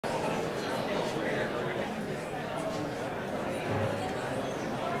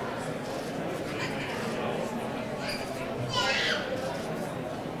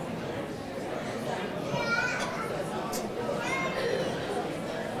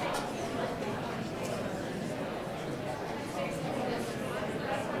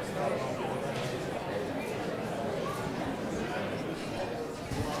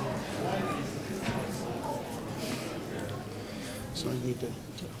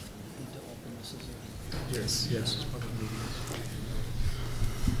Yes, yes.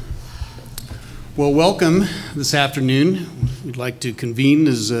 Well, welcome this afternoon. We'd like to convene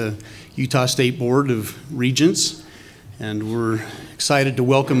as Utah State Board of Regents, and we're excited to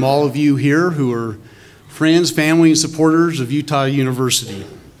welcome all of you here who are friends, family, and supporters of Utah University,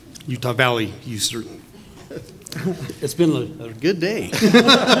 Utah Valley. It's been a good day.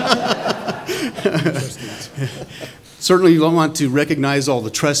 Certainly, I want to recognize all the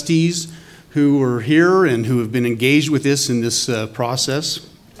trustees who are here and who have been engaged with us in this process.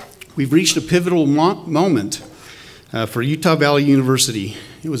 We've reached a pivotal moment for Utah Valley University.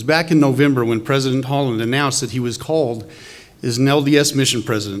 It was back in November when President Holland announced that he was called as an LDS mission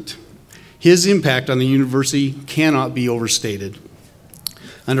president. His impact on the university cannot be overstated.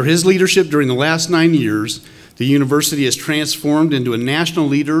 Under his leadership during the last 9 years, the university has transformed into a national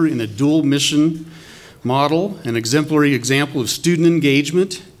leader in a dual mission model, an exemplary example of student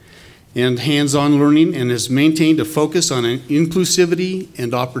engagement and hands-on learning, and has maintained a focus on inclusivity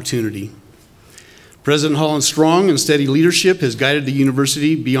and opportunity. President Holland's strong and steady leadership has guided the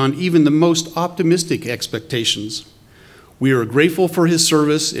university beyond even the most optimistic expectations. We are grateful for his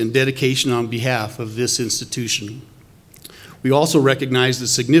service and dedication on behalf of this institution. We also recognize the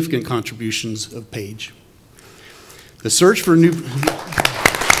significant contributions of Paige. The search for new...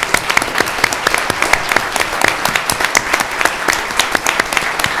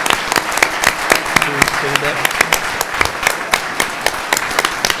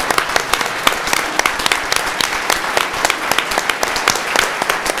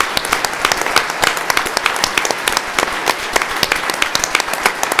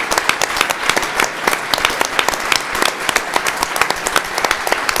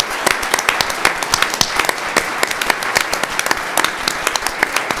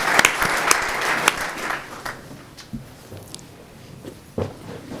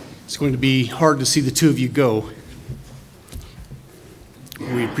 It's going to be hard to see the two of you go.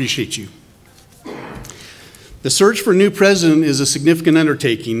 We appreciate you. The search for a new president is a significant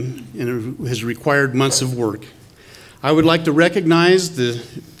undertaking and it has required months of work. I would like to recognize the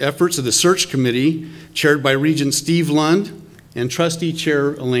efforts of the search committee chaired by Regent Steve Lund and Trustee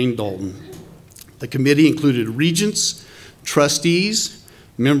Chair Elaine Dalton. The committee included regents, trustees,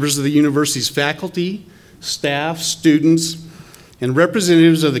 members of the university's faculty, staff, students, and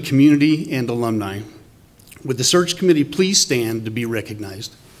representatives of the community and alumni. Would the search committee please stand to be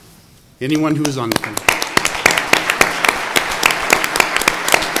recognized? Anyone who is on the committee.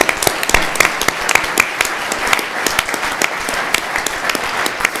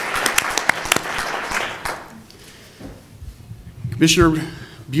 Commissioner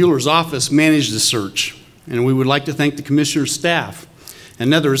Bueller's office managed the search, and we would like to thank the commissioner's staff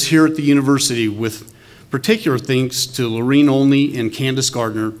and others here at the university, with particular thanks to Lorene Olney and Candace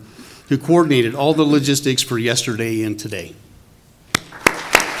Gardner, who coordinated all the logistics for yesterday and today.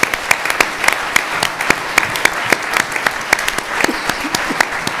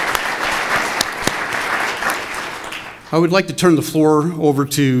 I would like to turn the floor over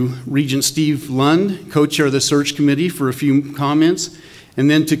to Regent Steve Lund, co-chair of the search committee, for a few comments,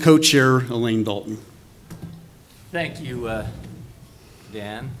 and then to co-chair Elaine Dalton. Thank you,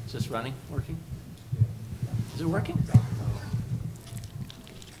 Dan. Is this running, working? Is it working?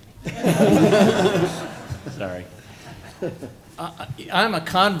 Sorry. I'm a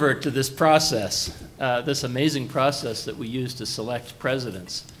convert to this process, this amazing process that we use to select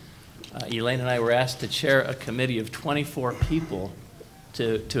presidents. Elaine and I were asked to chair a committee of 24 people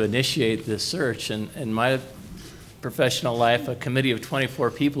to initiate this search, and in my professional life, a committee of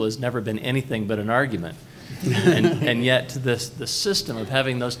 24 people has never been anything but an argument. And yet the system of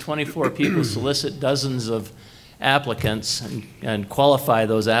having those 24 people solicit dozens of applicants and qualify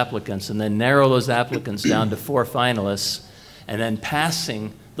those applicants and then narrow those applicants down to 4 finalists and then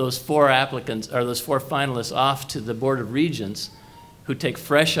passing those 4 applicants or those 4 finalists off to the Board of Regents, who take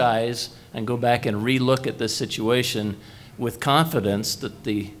fresh eyes and go back and relook at this situation with confidence that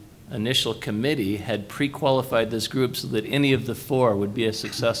the initial committee had pre-qualified this group so that any of the 4 would be a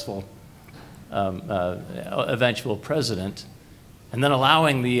successful eventual president, and then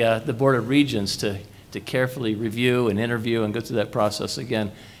allowing the Board of Regents to carefully review and interview and go through that process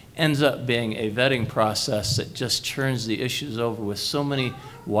again, ends up being a vetting process that just churns the issues over with so many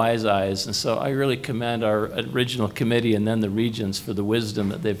wise eyes. And so I really commend our original committee and then the regents for the wisdom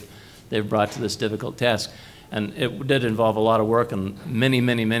that they've brought to this difficult task. And it did involve a lot of work and many,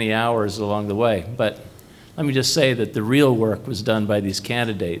 many, many hours along the way. But let me just say that the real work was done by these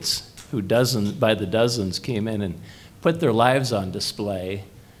candidates who by the dozens came in and put their lives on display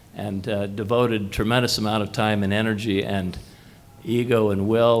and devoted tremendous amount of time and energy and ego and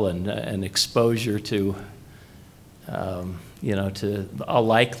will and exposure to, to a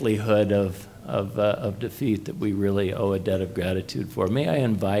likelihood of defeat that we really owe a debt of gratitude for. May I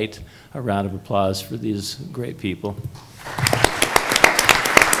invite a round of applause for these great people.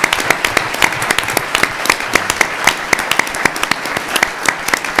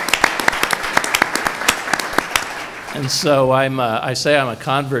 And so I say I'm a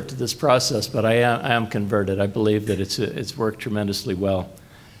convert to this process, but I am converted. I believe that it's worked tremendously well.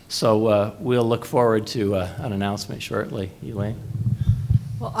 So we'll look forward to an announcement shortly. Elaine?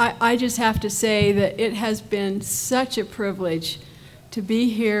 Well, I just have to say that it has been such a privilege to be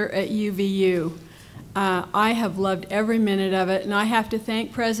here at UVU. I have loved every minute of it, and I have to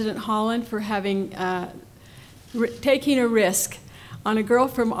thank President Holland for having taking a risk on a girl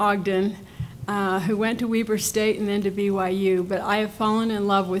from Ogden who went to Weber State and then to BYU, but I have fallen in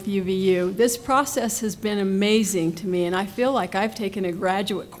love with UVU. This process has been amazing to me, and I feel like I've taken a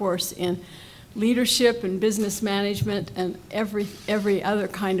graduate course in leadership and business management and every other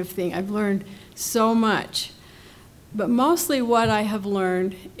kind of thing. I've learned so much. But mostly what I have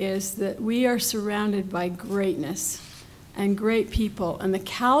learned is that we are surrounded by greatness and great people, and the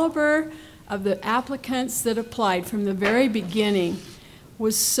caliber of the applicants that applied from the very beginning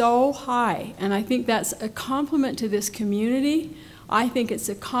was so high, and I think that's a compliment to this community. I think it's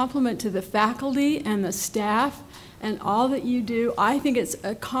a compliment to the faculty and the staff and all that you do. I think it's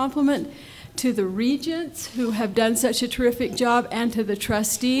a compliment to the regents who have done such a terrific job, and to the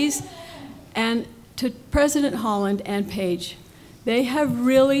trustees, and to President Holland and Paige. They have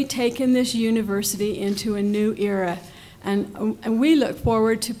really taken this university into a new era, and we look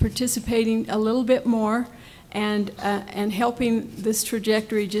forward to participating a little bit more and helping this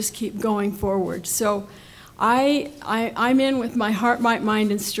trajectory just keep going forward. So I'm in with my heart, might,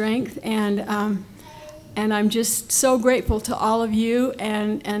 mind, and strength, and I'm just so grateful to all of you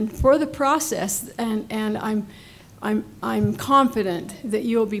and for the process, and I'm confident that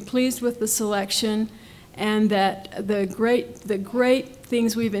you'll be pleased with the selection, and that the great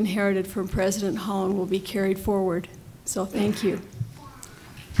things we've inherited from President Holland will be carried forward. So thank you.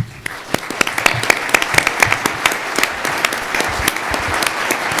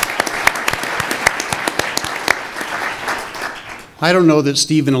 I don't know that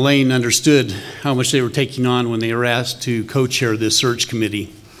Steve and Elaine understood how much they were taking on when they were asked to co-chair this search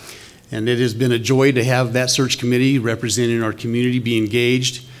committee. And it has been a joy to have that search committee representing our community be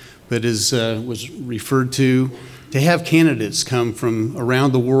engaged, but as was referred to have candidates come from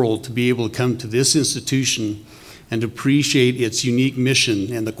around the world to be able to come to this institution and to appreciate its unique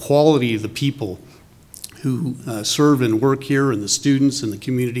mission and the quality of the people who serve and work here, and the students and the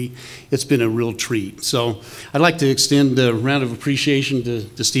community. It's been a real treat. So I'd like to extend a round of appreciation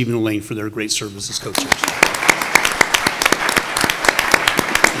to Steve and Elaine for their great service as co-chairs.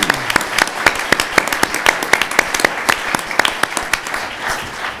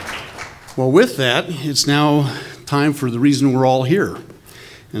 Well, with that, it's now time for the reason we're all here.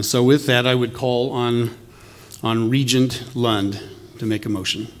 And so with that, I would call on Regent Lund to make a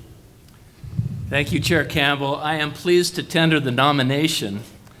motion. Thank you, Chair Campbell. I am pleased to tender the nomination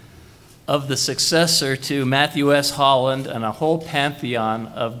of the successor to Matthew S. Holland and a whole pantheon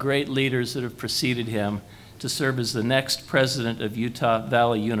of great leaders that have preceded him to serve as the next president of Utah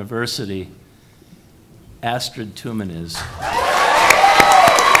Valley University, Astrid Tuminez.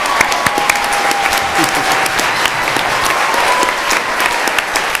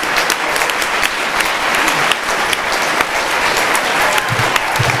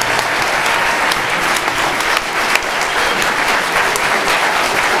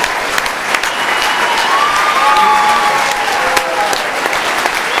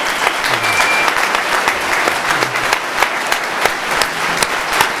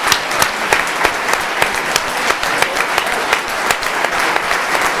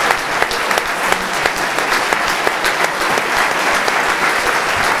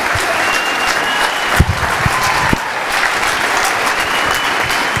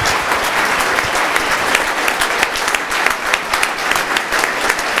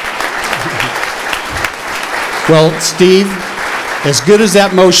 Well, Steve, as good as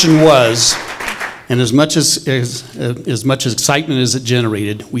that motion was, and as much excitement as it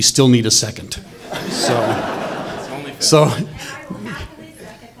generated, we still need a second. So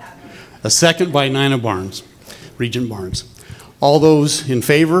a second by Nina Barnes, Regent Barnes. All those in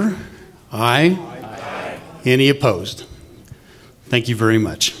favor? Aye. Aye. Any opposed? Thank you very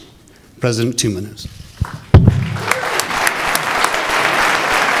much. President Tuminez.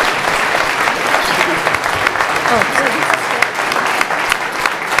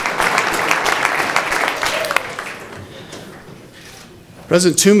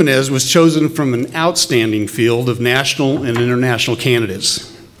 President Tuminez was chosen from an outstanding field of national and international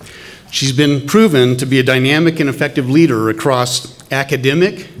candidates. She's been proven to be a dynamic and effective leader across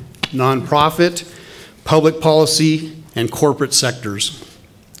academic, nonprofit, public policy, and corporate sectors.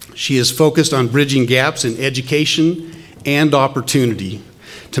 She is focused on bridging gaps in education and opportunity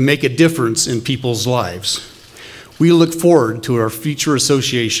to make a difference in people's lives. We look forward to our future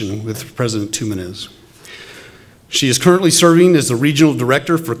association with President Tuminez. She is currently serving as the Regional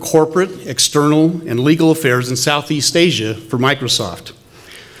Director for Corporate, External, and Legal Affairs in Southeast Asia for Microsoft.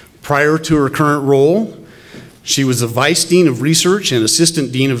 Prior to her current role, she was the Vice Dean of Research and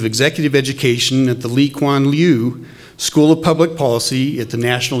Assistant Dean of Executive Education at the Lee Kuan Yew School of Public Policy at the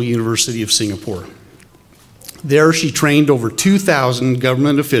National University of Singapore. There, she trained over 2,000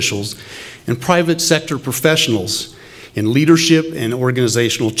 government officials and private sector professionals in leadership and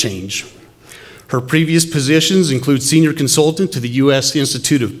organizational change. Her previous positions include Senior Consultant to the U.S.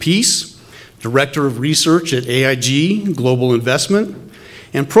 Institute of Peace, Director of Research at AIG Global Investment,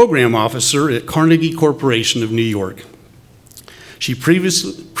 and Program Officer at Carnegie Corporation of New York. She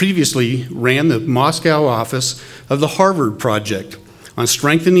previously ran the Moscow office of the Harvard Project on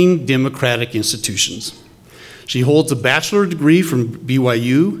strengthening democratic institutions. She holds a bachelor's degree from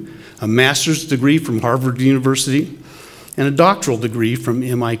BYU, a master's degree from Harvard University, and a doctoral degree from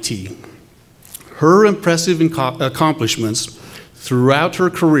MIT. Her impressive accomplishments throughout her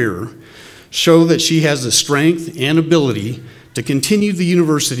career show that she has the strength and ability to continue the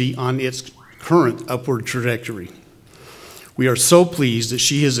university on its current upward trajectory. We are so pleased that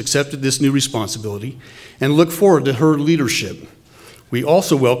she has accepted this new responsibility and look forward to her leadership. We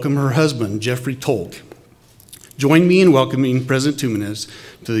also welcome her husband, Jeffrey Tolk. Join me in welcoming President Tuminez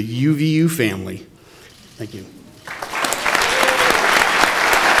to the UVU family. Thank you.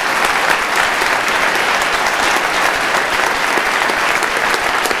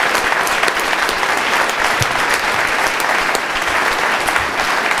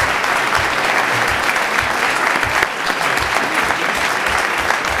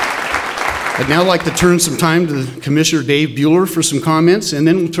 I'd now like to turn some time to Commissioner Dave Buehler for some comments, and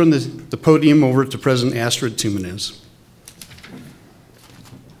then we'll turn the podium over to President Astrid Tuminez.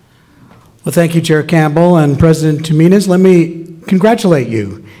 Well, thank you, Chair Campbell and President Tuminez. Let me congratulate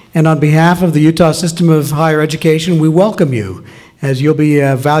you. And on behalf of the Utah System of Higher Education, we welcome you, as you'll be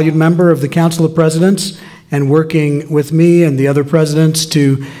a valued member of the Council of Presidents and working with me and the other presidents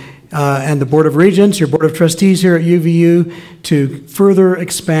to and the Board of Regents, your Board of Trustees here at UVU, to further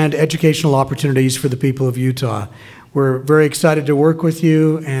expand educational opportunities for the people of Utah. We're very excited to work with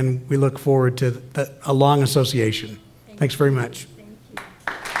you, and we look forward to a long association. Thanks very much.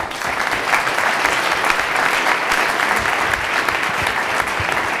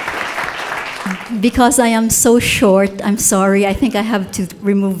 Because I am so short, I'm sorry, I think I have to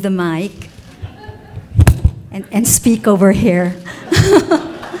remove the mic and speak over here.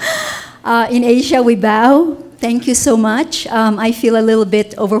 In Asia, we bow. Thank you so much. I feel a little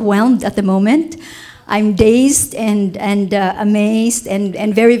bit overwhelmed at the moment. I'm dazed and amazed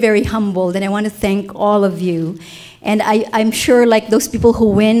and very, very humbled, and I want to thank all of you. And I'm sure, like those people who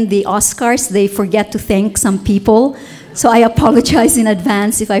win the Oscars, they forget to thank some people. So I apologize in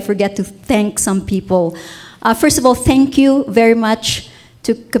advance if I forget to thank some people. First of all, thank you very much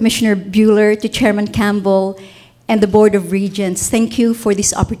to Commissioner Buehler, to Chairman Campbell, and the Board of Regents. Thank you for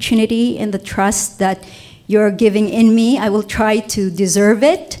this opportunity and the trust that you're giving in me. I will try to deserve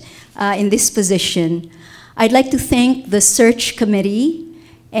it in this position. I'd like to thank the Search Committee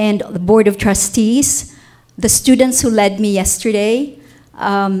and the Board of Trustees, the students who led me yesterday,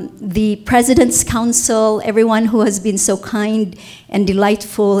 the President's Council, everyone who has been so kind and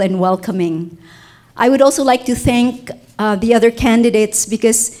delightful and welcoming. I would also like to thank the other candidates,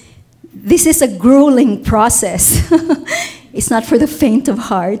 because this is a grueling process. It's not for the faint of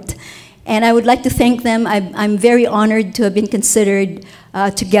heart. And I would like to thank them. I'm very honored to have been considered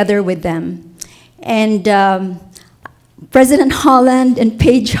together with them. And President Holland and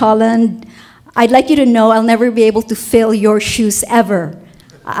Paige Holland, I'd like you to know I'll never be able to fill your shoes ever.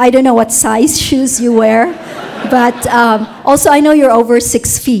 I don't know what size shoes you wear, but also I know you're over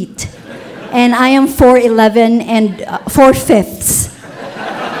 6 feet. And I am 4'11" and 4/5.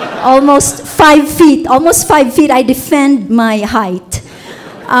 Almost 5 feet, almost 5 feet. I defend my height.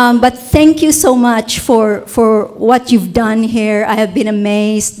 But thank you so much for what you've done here. I have been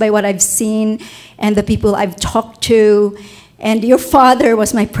amazed by what I've seen and the people I've talked to. And your father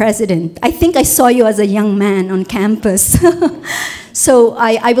was my president. I think I saw you as a young man on campus. So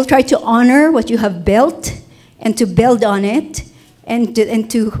I will try to honor what you have built and to build on it and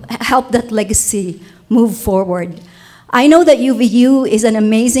to help that legacy move forward. I know that UVU is an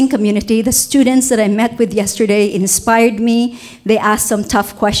amazing community. The students that I met with yesterday inspired me. They asked some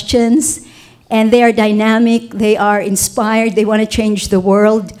tough questions, and they are dynamic, they are inspired, they want to change the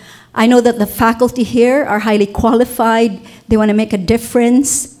world. I know that the faculty here are highly qualified, they want to make a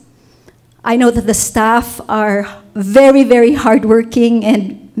difference. I know that the staff are very, very hardworking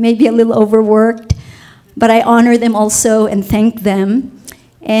and maybe a little overworked, but I honor them also and thank them.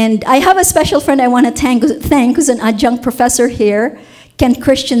 And I have a special friend I want to thank who's an adjunct professor here, Kent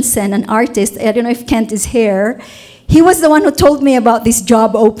Christensen, an artist. I don't know if Kent is here. He was the one who told me about this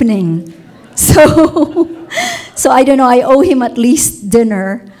job opening. So I don't know, I owe him at least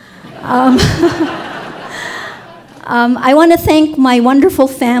dinner. I want to thank my wonderful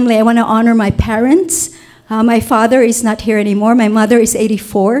family. I want to honor my parents. My father is not here anymore. My mother is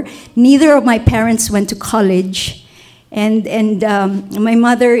 84. Neither of my parents went to college. And my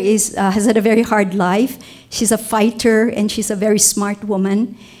mother has had a very hard life. She's a fighter, and she's a very smart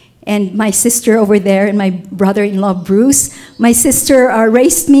woman. And my sister over there, and my brother-in-law, Bruce. My sister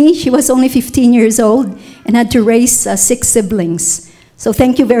raised me. She was only 15 years old and had to raise 6 siblings. So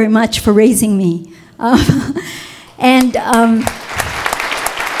thank you very much for raising me. And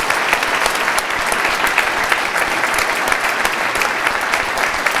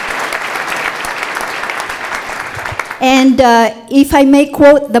if I may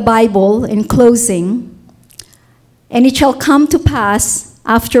quote the Bible in closing, "And it shall come to pass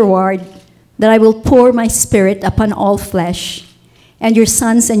afterward that I will pour my spirit upon all flesh, and your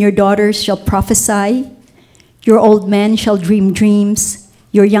sons and your daughters shall prophesy, your old men shall dream dreams,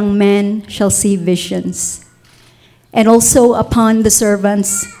 your young men shall see visions. And also upon the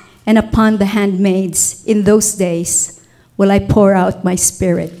servants and upon the handmaids in those days will I pour out my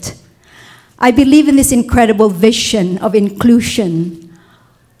spirit." I believe in this incredible vision of inclusion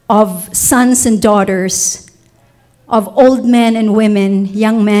of sons and daughters, of old men and women,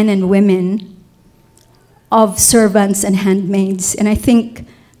 young men and women, of servants and handmaids. And I think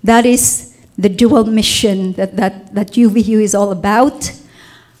that is the dual mission that UVU is all about.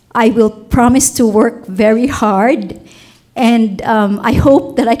 I will promise to work very hard, and I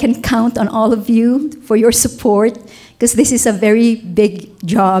hope that I can count on all of you for your support, because this is a very big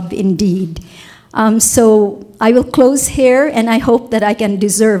job indeed. So I will close here, and I hope that I can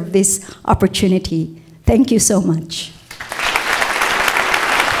deserve this opportunity. Thank you so much.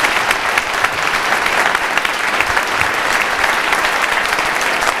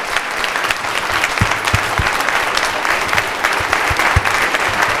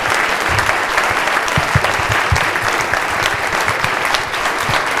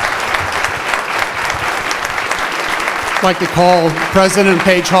 I'd like to call President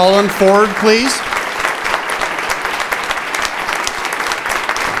Paige Holland forward, please.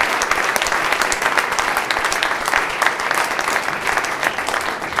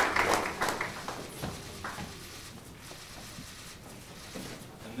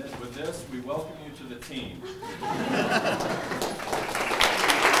 And with this, we welcome you to the team.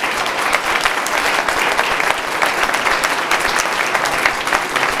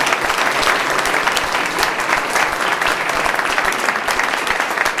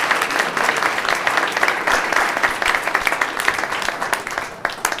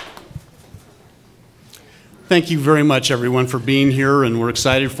 Thank you very much, everyone, for being here, and we're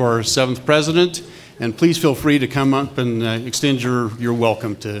excited for our 7th president. And please feel free to come up and extend your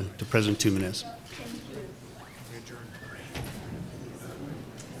welcome to President Tuminez.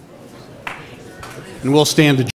 And we'll stand adjourned.